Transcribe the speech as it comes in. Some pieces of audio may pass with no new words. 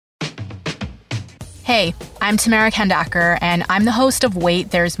Hey, I'm Tamara Kandaker, and I'm the host of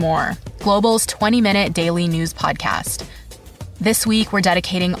Wait, There's More, Global's 20-minute daily news podcast. This week, we're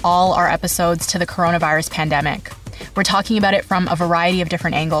dedicating all our episodes to the coronavirus pandemic. We're talking about it from a variety of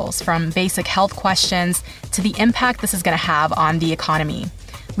different angles, from basic health questions to the impact this is going to have on the economy.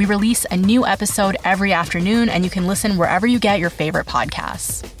 We release a new episode every afternoon, and you can listen wherever you get your favorite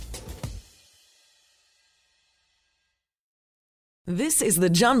podcasts. This is the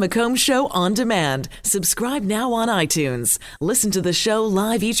John McComb Show on demand. Subscribe now on iTunes. Listen to the show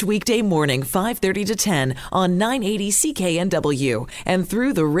live each weekday morning, 5:30 to 10 on 980 CKNW and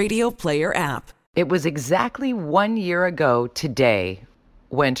through the Radio Player app. It was exactly 1 year ago today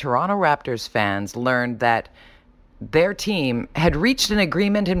when Toronto Raptors fans learned that their team had reached an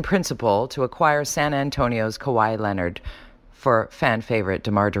agreement in principle to acquire San Antonio's Kawhi Leonard for fan favorite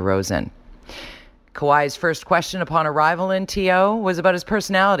DeMar DeRozan. Kawhi's first question upon arrival in TO was about his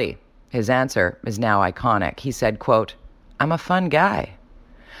personality. His answer is now iconic. He said, quote, "I'm a fun guy."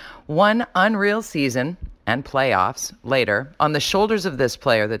 One unreal season and playoffs later, on the shoulders of this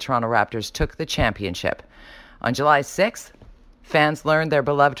player, the Toronto Raptors took the championship. On July 6th, fans learned their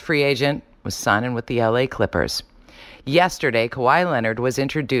beloved free agent was signing with the LA Clippers. Yesterday, Kawhi Leonard was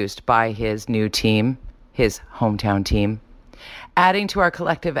introduced by his new team, his hometown team. Adding to our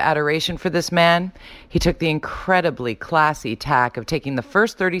collective adoration for this man, he took the incredibly classy tack of taking the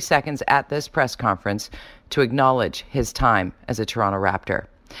first 30 seconds at this press conference to acknowledge his time as a Toronto Raptor.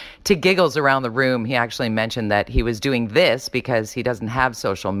 To giggles around the room, he actually mentioned that he was doing this because he doesn't have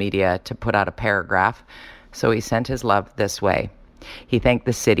social media to put out a paragraph, so he sent his love this way. He thanked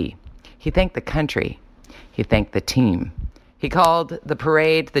the city. He thanked the country. He thanked the team. He called the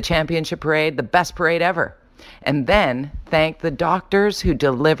parade, the championship parade, the best parade ever. And then thanked the doctors who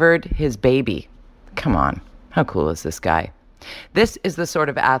delivered his baby. Come on, how cool is this guy? This is the sort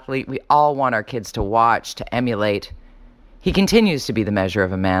of athlete we all want our kids to watch, to emulate. He continues to be the measure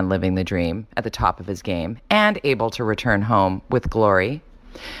of a man living the dream at the top of his game and able to return home with glory.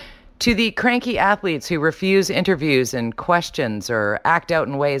 To the cranky athletes who refuse interviews and questions or act out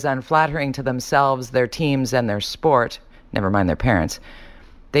in ways unflattering to themselves, their teams, and their sport, never mind their parents,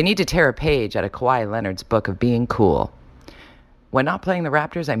 they need to tear a page out of Kawhi Leonard's book of being cool. When not playing the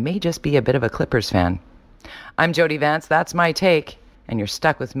Raptors, I may just be a bit of a Clippers fan. I'm Jody Vance, that's my take, and you're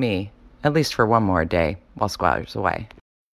stuck with me, at least for one more day, while Squatter's away.